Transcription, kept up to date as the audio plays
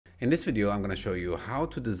In this video, I'm going to show you how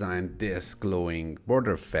to design this glowing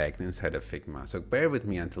border effect inside of Figma. So bear with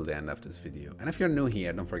me until the end of this video. And if you're new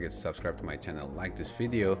here, don't forget to subscribe to my channel, like this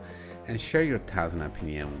video, and share your thoughts and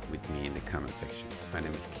opinion with me in the comment section. My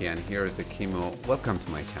name is Kian, here is the Kimo. Welcome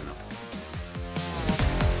to my channel.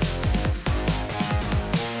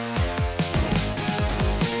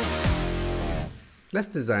 Let's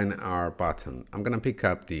design our button. I'm going to pick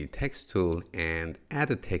up the text tool and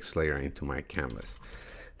add a text layer into my canvas.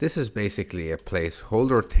 This is basically a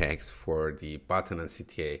placeholder text for the button and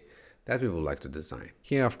CTA that we would like to design.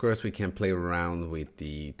 Here, of course, we can play around with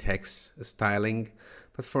the text styling,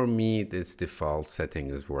 but for me, this default setting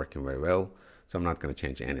is working very well, so I'm not going to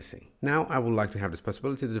change anything. Now, I would like to have this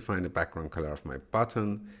possibility to define the background color of my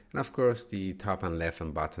button, and of course, the top and left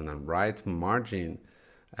and bottom and right margin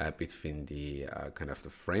between the kind of the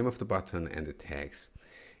frame of the button and the text.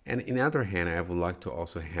 And in the other hand, I would like to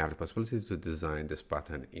also have the possibility to design this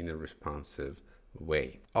button in a responsive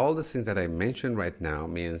way. All the things that I mentioned right now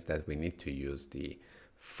means that we need to use the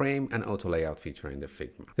frame and auto layout feature in the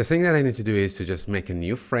Figma. The thing that I need to do is to just make a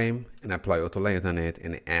new frame and apply auto layout on it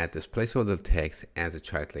and add this placeholder text as a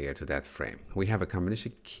child layer to that frame. We have a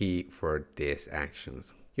combination key for these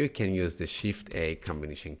actions. You can use the Shift A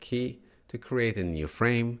combination key to create a new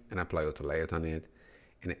frame and apply auto layout on it,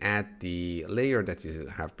 and add the layer that you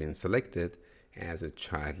have been selected as a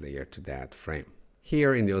child layer to that frame.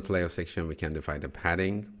 Here in the auto layout section, we can define the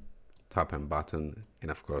padding, top and bottom,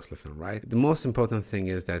 and of course left and right. The most important thing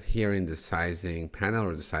is that here in the sizing panel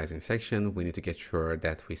or the sizing section, we need to get sure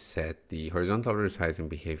that we set the horizontal resizing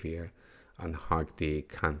behavior on hug the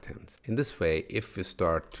contents. In this way, if we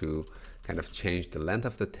start to kind of change the length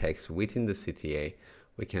of the text within the CTA,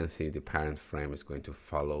 we can see the parent frame is going to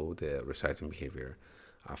follow the resizing behavior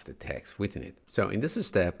of the text within it. So in this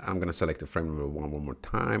step, I'm going to select the frame number one more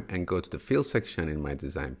time and go to the fill section in my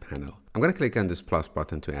design panel. I'm going to click on this plus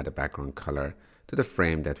button to add a background color to the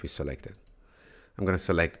frame that we selected. I'm going to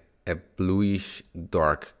select a bluish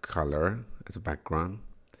dark color as a background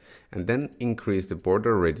and then increase the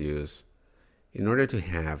border radius in order to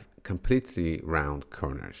have completely round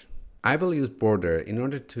corners. I will use border in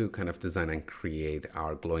order to kind of design and create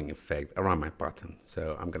our glowing effect around my button.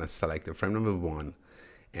 So I'm going to select the frame number one.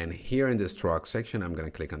 And here in the stroke section, I'm going to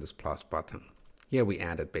click on this plus button. Here we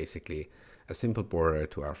added basically a simple border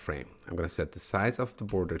to our frame. I'm going to set the size of the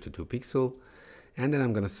border to 2 pixels. And then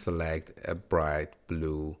I'm going to select a bright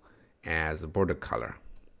blue as a border color.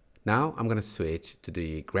 Now I'm going to switch to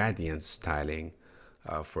the gradient styling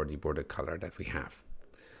for the border color that we have.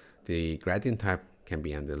 The gradient type can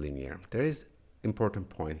be on the linear. There is important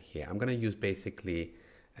point here. I'm going to use basically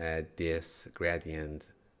this gradient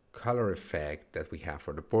color effect that we have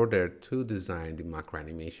for the border to design the macro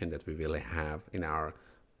animation that we really have in our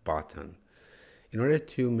button. In order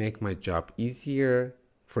to make my job easier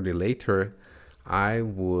for the later, I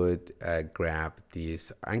would grab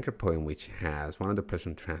this anchor point which has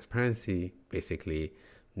 100% transparency, basically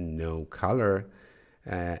no color,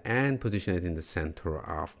 and position it in the center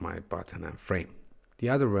of my button and frame. The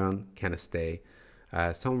other one can stay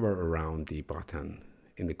somewhere around the button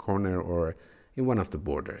in the corner or in one of the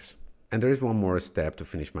borders. And there is one more step to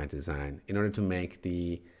finish my design. In order to make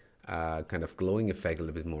the kind of glowing effect a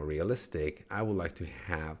little bit more realistic, I would like to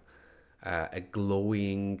have a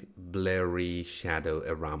glowing, blurry shadow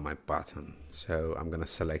around my button. So I'm going to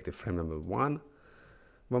select the frame number one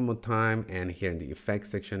more time, and here in the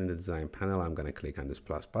effects section in the design panel, I'm going to click on this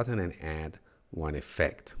plus button and add one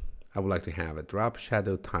effect. I would like to have a drop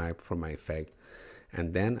shadow type for my effect,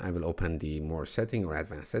 and then I will open the more setting or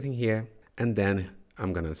advanced setting here. And then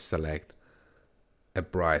I'm going to select a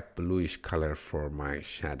bright bluish color for my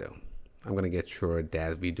shadow. I'm going to get sure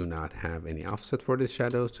that we do not have any offset for this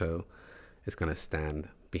shadow, so it's going to stand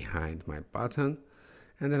behind my button.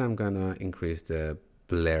 And then I'm going to increase the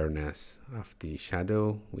blurriness of the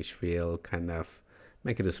shadow, which will kind of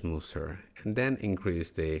make it smoother, and then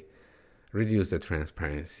reduce the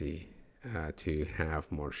transparency to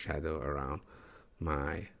have more shadow around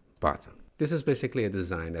my button. This is basically a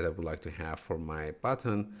design that I would like to have for my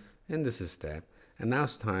button in this step. And now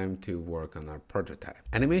it's time to work on our prototype.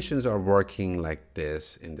 Animations are working like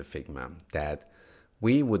this in the Figma, that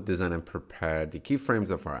we would design and prepare the keyframes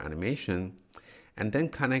of our animation and then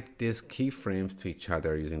connect these keyframes to each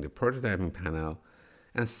other using the prototyping panel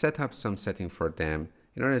and set up some setting for them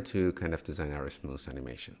in order to kind of design our smooth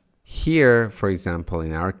animation. Here, for example,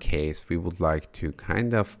 in our case, we would like to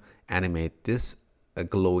kind of animate this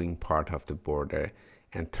glowing part of the border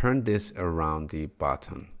and turn this around the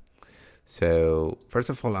button. So first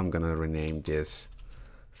of all, I'm going to rename this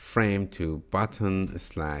frame to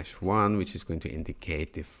button/1, which is going to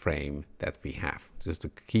indicate the frame that we have. This is the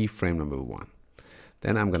keyframe number 1.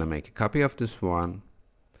 Then I'm going to make a copy of this one.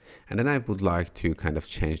 And then I would like to kind of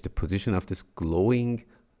change the position of this glowing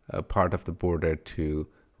part of the border to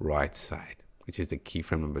right side, which is the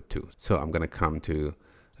keyframe number 2. So I'm going to come to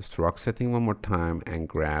the stroke setting one more time and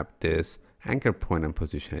grab this anchor point and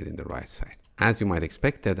position it in the right side. As you might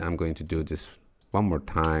expect that, I'm going to do this one more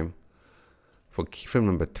time for keyframe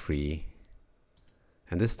number 3.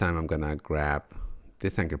 And this time I'm going to grab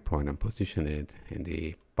this anchor point and position it in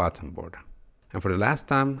the bottom border. And for the last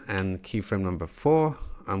time and keyframe number 4,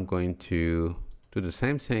 I'm going to do the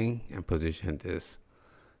same thing and position this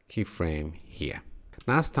keyframe here.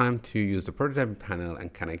 Now it's time to use the prototyping panel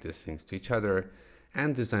and connect these things to each other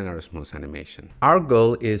and design our smooth animation. Our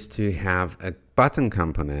goal is to have a button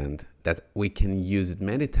component that we can use it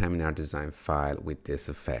many times in our design file with this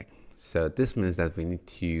effect. So this means that we need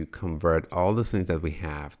to convert all the things that we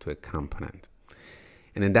have to a component.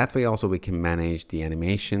 And in that way also we can manage the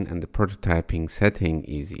animation and the prototyping setting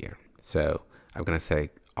easier. So I'm going to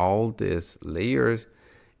select all these layers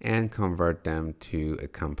and convert them to a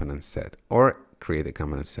component set, or create a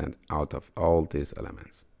component set out of all these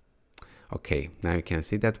elements. Okay, now you can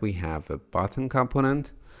see that we have a button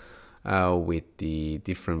component with the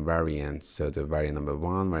different variants. So the variant number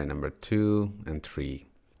 1, variant number 2, and 3.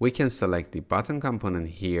 We can select the button component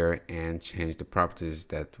here and change the properties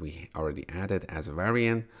that we already added as a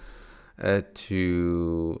variant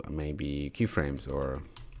to maybe keyframes or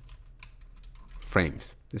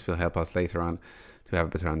frames. This will help us later on to have a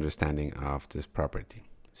better understanding of this property.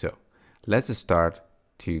 So let's start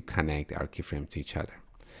to connect our keyframes to each other.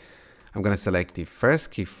 I'm going to select the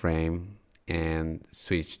first keyframe and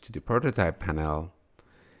switch to the prototype panel,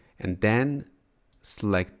 and then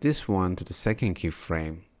select this one to the second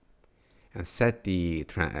keyframe and set the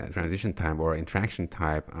transition time or interaction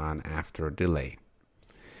type on after delay.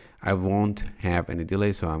 I won't have any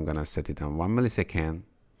delay, so I'm going to set it on 1 millisecond.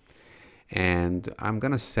 And I'm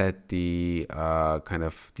going to set the kind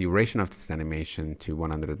of duration of this animation to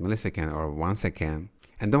 100 milliseconds or 1 second.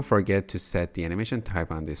 And don't forget to set the animation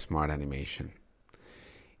type on the smart animation.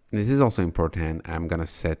 And this is also important. I'm going to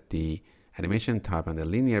set the animation type on the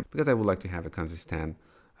linear because I would like to have a consistent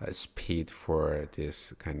speed for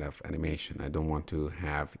this kind of animation. I don't want to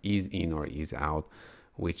have ease in or ease out,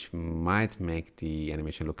 which might make the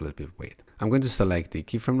animation look a little bit weird. I'm going to select the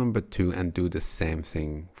keyframe number 2 and do the same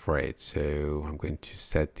thing for it. So I'm going to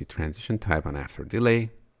set the transition type on after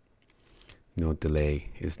delay. No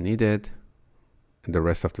delay is needed. And the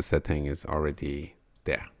rest of the setting is already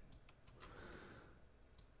there.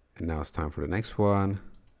 And now it's time for the next one.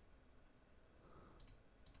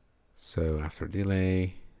 So after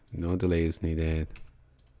delay, no delay is needed.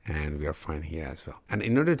 And we are fine here as well. And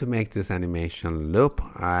in order to make this animation loop,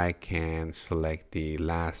 I can select the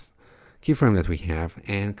last keyframe that we have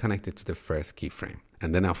and connect it to the first keyframe.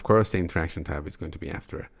 And then of course the interaction type is going to be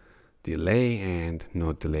after delay, and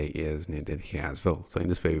no delay is needed here as well. So in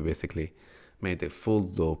this way we basically made a full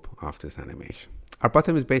loop of this animation. Our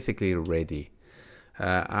button is basically ready.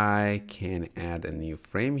 I can add a new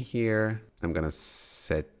frame here. I'm going to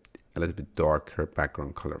set a little bit darker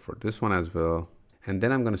background color for this one as well. And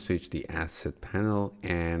then I'm going to switch the asset panel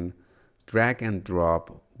and drag and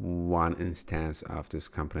drop one instance of this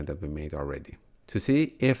component that we made already. To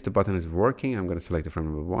see if the button is working, I'm going to select the frame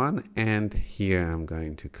number 1, and here I'm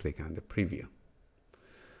going to click on the preview.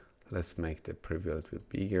 Let's make the preview a little bit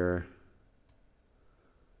bigger.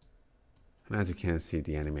 And as you can see,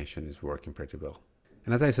 the animation is working pretty well.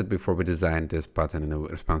 And as I said before, we designed this button in a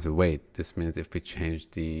responsive way. This means if we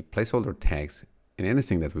change the placeholder text in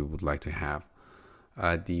anything that we would like to have,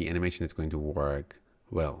 the animation is going to work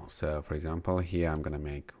well. So for example, here I'm going to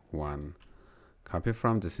make one copy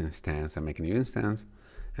from this instance and make a new instance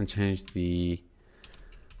and change the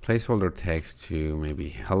placeholder text to maybe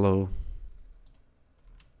hello,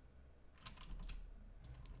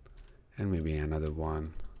 and maybe another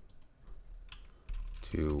one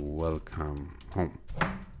to welcome home.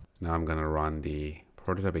 Now I'm going to run the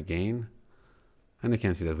prototype again, and you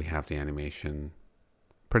can see that we have the animation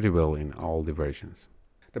pretty well in all the versions.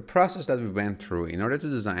 The process that we went through in order to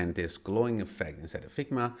design this glowing effect inside of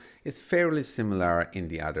Figma is fairly similar in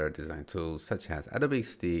the other design tools such as Adobe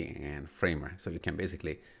XD and Framer. So you can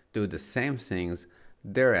basically do the same things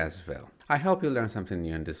there as well. I hope you learned something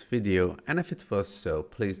new in this video, and if it was so,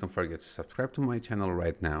 please don't forget to subscribe to my channel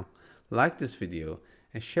right now, like this video,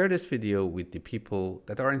 and share this video with the people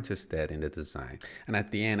that are interested in the design. And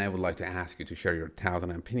at the end, I would like to ask you to share your thoughts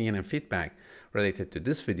and opinion and feedback related to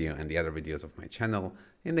this video and the other videos of my channel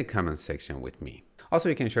in the comment section with me. Also,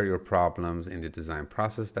 you can share your problems in the design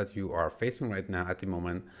process that you are facing right now at the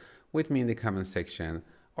moment with me in the comment section,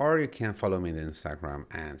 or you can follow me on Instagram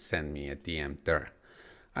and send me a DM there.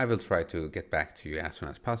 I will try to get back to you as soon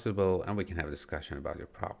as possible and we can have a discussion about your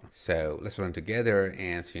problem. So let's learn together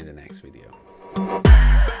and see you in the next video.